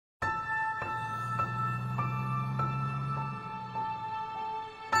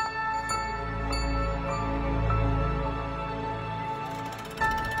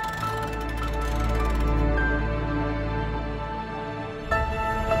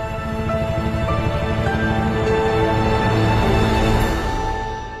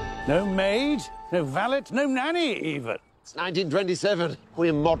no valet, no nanny even. It's 1927.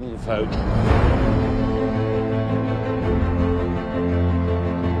 We're modern folk.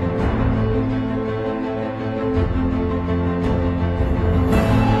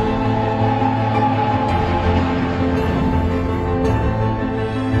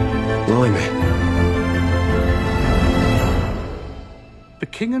 Blimey. The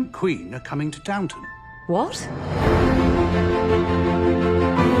King and Queen are coming to Downton. What?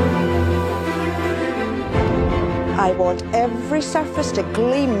 I want every surface to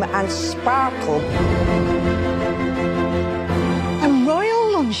gleam and sparkle. A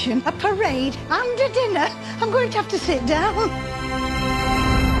royal luncheon, a parade, and a dinner. I'm going to have to sit down.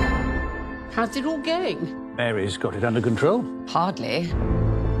 How's it all going? Mary's got it under control. Hardly.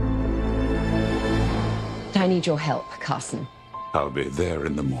 I need your help, Carson. I'll be there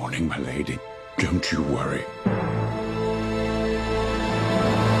in the morning, my lady. Don't you worry.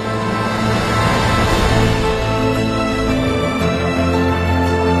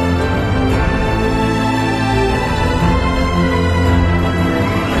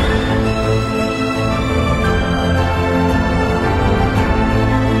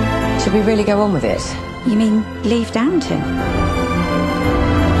 Should we really go on with it? You mean leave Downton?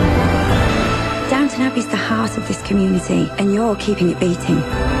 Downton Abbey's the heart of this community, and you're keeping it beating.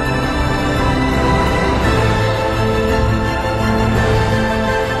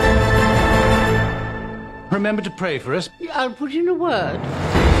 Remember to pray for us. I'll put in a word.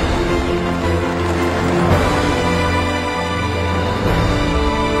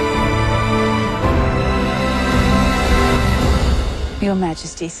 Your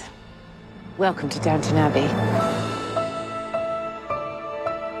Majesties, welcome to Downton Abbey.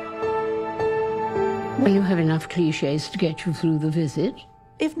 Will you have enough cliches to get you through the visit?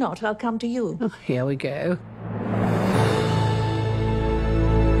 If not, I'll come to you. Oh, here we go.